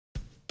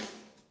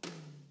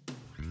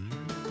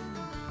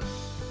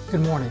Good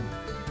morning.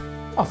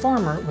 A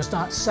farmer was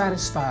not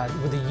satisfied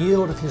with the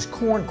yield of his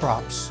corn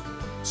crops,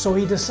 so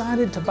he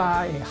decided to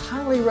buy a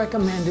highly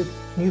recommended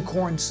new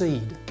corn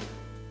seed.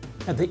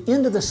 At the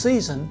end of the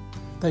season,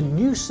 the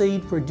new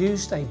seed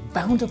produced a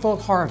bountiful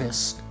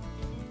harvest.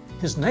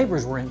 His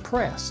neighbors were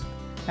impressed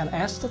and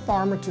asked the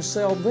farmer to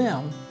sell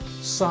them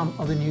some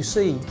of the new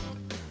seed.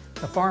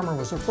 The farmer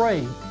was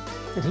afraid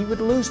that he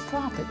would lose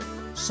profit,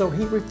 so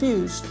he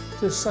refused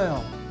to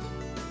sell.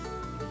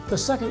 The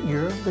second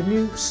year, the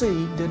new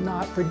seed did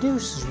not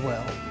produce as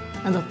well,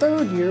 and the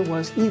third year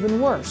was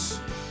even worse.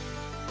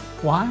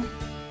 Why?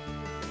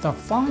 The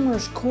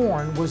farmer's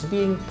corn was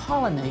being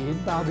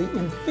pollinated by the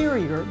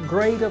inferior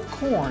grade of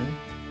corn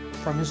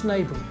from his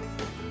neighbor.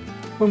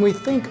 When we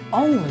think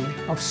only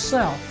of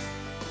self,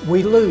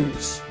 we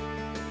lose.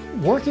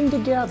 Working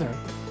together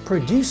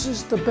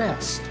produces the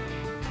best,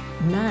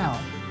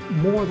 now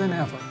more than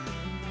ever.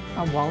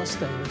 I'm Wallace.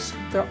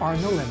 There are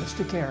no limits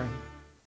to caring.